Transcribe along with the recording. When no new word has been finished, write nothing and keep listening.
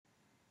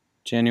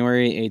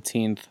January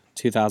 18th,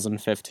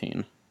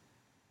 2015.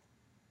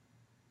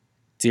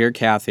 Dear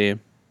Kathy,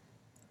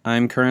 I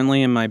am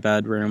currently in my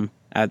bedroom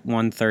at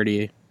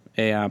 1:30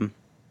 a.m.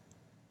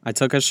 I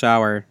took a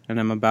shower and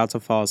am about to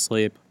fall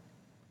asleep.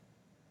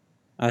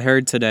 I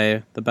heard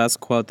today the best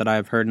quote that I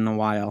have heard in a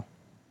while.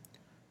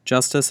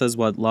 Justice is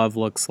what love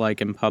looks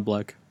like in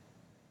public.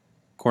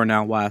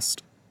 Cornel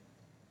West.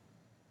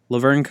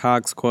 Laverne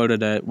Cox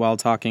quoted it while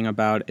talking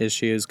about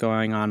issues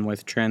going on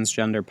with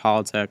transgender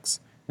politics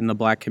in the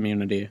Black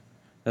community,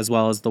 as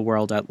well as the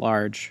world at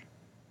large.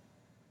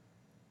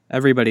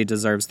 Everybody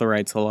deserves the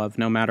right to love,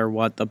 no matter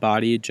what the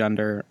body,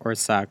 gender, or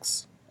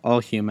sex. All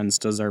humans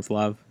deserve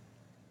love.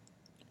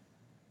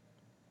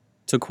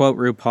 To quote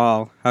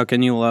RuPaul, how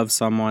can you love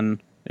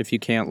someone if you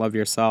can't love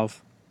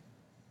yourself?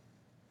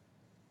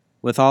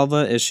 With all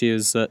the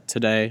issues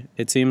today,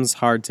 it seems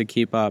hard to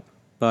keep up,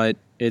 but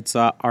it's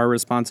our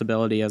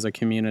responsibility as a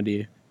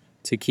community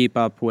to keep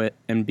up with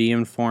and be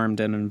informed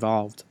and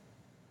involved.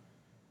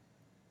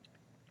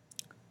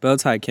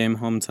 Bowtie came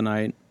home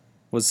tonight.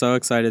 Was so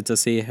excited to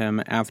see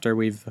him after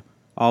we've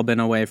all been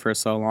away for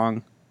so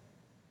long.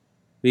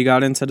 We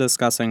got into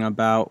discussing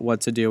about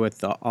what to do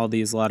with all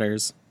these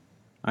letters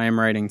I am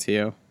writing to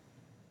you.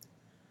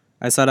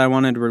 I said I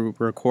wanted to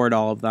record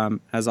all of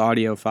them as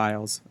audio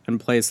files and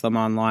place them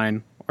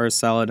online or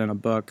sell it in a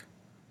book.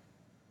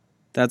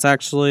 That's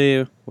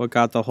actually what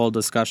got the whole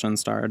discussion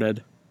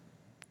started.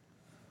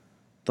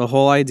 The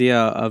whole idea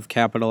of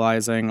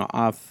capitalizing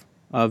off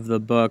of the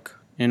book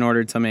in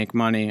order to make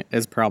money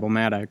is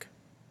problematic.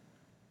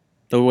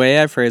 The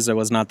way I phrased it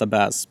was not the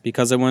best,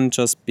 because it wouldn't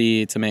just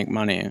be to make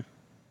money,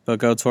 but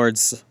go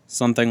towards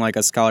something like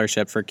a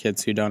scholarship for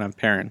kids who don't have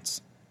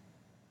parents.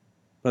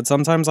 But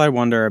sometimes I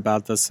wonder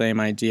about the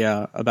same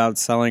idea about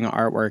selling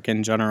artwork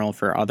in general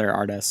for other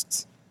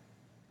artists.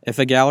 If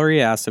a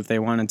gallery asked if they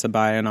wanted to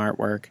buy an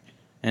artwork,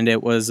 and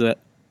it was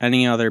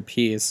any other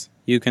piece,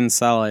 you can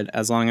sell it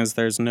as long as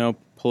there's no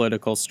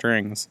political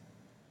strings.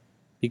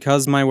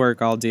 Because my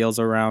work all deals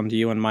around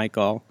you and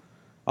Michael,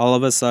 all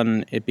of a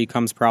sudden it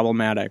becomes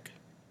problematic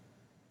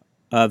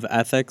of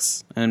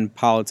ethics and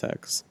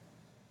politics.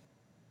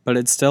 But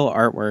it's still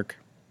artwork.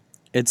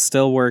 It's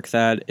still work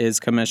that is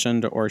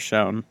commissioned or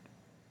shown.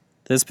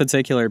 This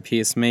particular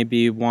piece may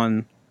be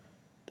one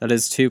that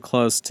is too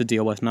close to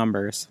deal with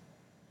numbers.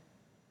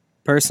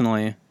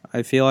 Personally,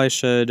 I feel I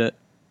should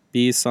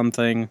be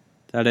something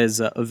that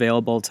is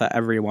available to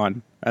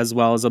everyone, as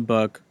well as a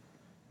book.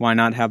 Why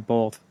not have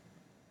both?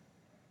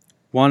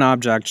 One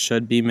object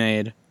should be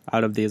made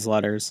out of these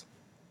letters.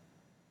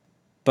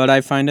 But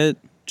I find it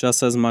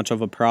just as much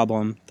of a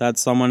problem that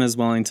someone is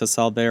willing to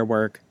sell their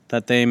work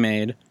that they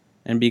made,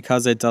 and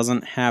because it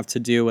doesn't have to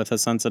do with a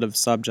sensitive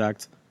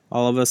subject,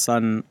 all of a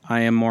sudden I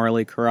am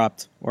morally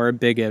corrupt or a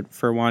bigot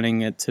for wanting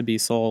it to be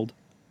sold.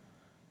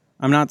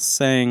 I'm not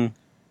saying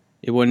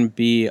it wouldn't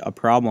be a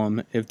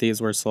problem if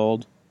these were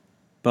sold,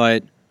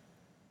 but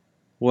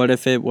what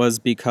if it was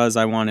because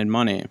I wanted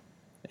money?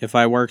 If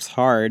I worked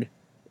hard,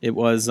 it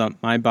was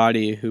my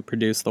body who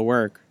produced the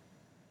work.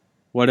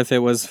 What if it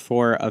was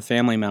for a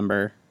family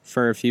member,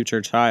 for a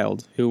future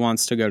child who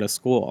wants to go to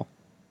school?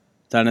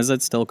 Then is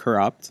it still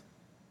corrupt?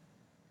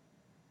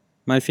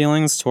 My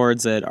feelings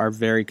towards it are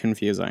very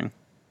confusing.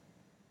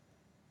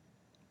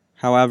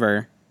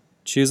 However,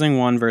 choosing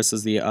one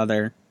versus the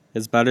other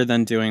is better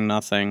than doing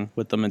nothing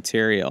with the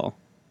material.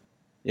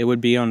 It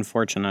would be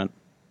unfortunate.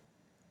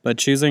 But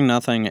choosing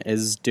nothing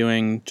is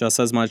doing just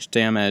as much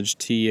damage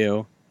to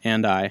you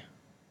and I.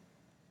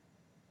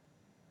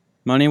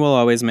 Money will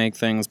always make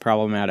things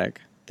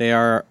problematic. They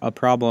are a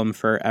problem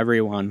for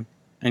everyone,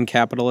 and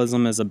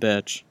capitalism is a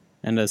bitch,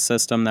 and a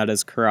system that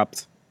is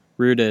corrupt,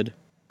 rooted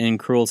in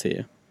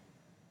cruelty.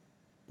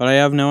 But I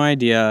have no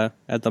idea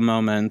at the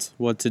moment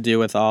what to do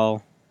with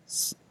all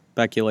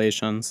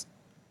speculations.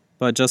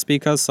 But just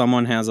because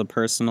someone has a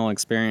personal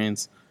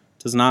experience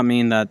does not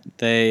mean that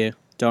they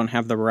don't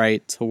have the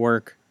right to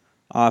work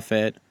off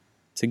it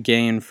to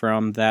gain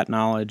from that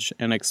knowledge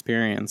and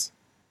experience,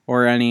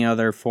 or any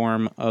other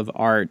form of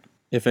art,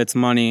 if it's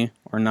money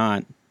or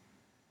not.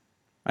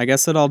 I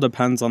guess it all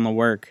depends on the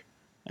work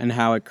and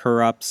how it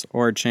corrupts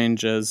or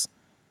changes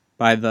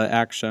by the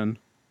action.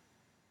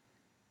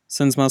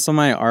 Since most of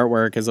my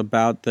artwork is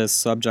about this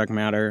subject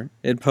matter,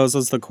 it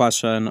poses the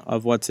question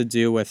of what to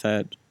do with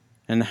it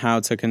and how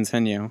to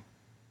continue.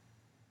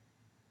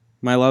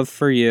 My love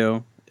for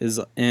you is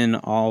in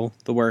all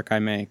the work I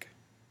make.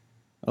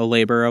 A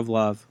labor of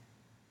love.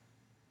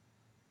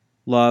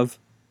 Love,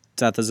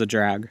 death is a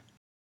drag.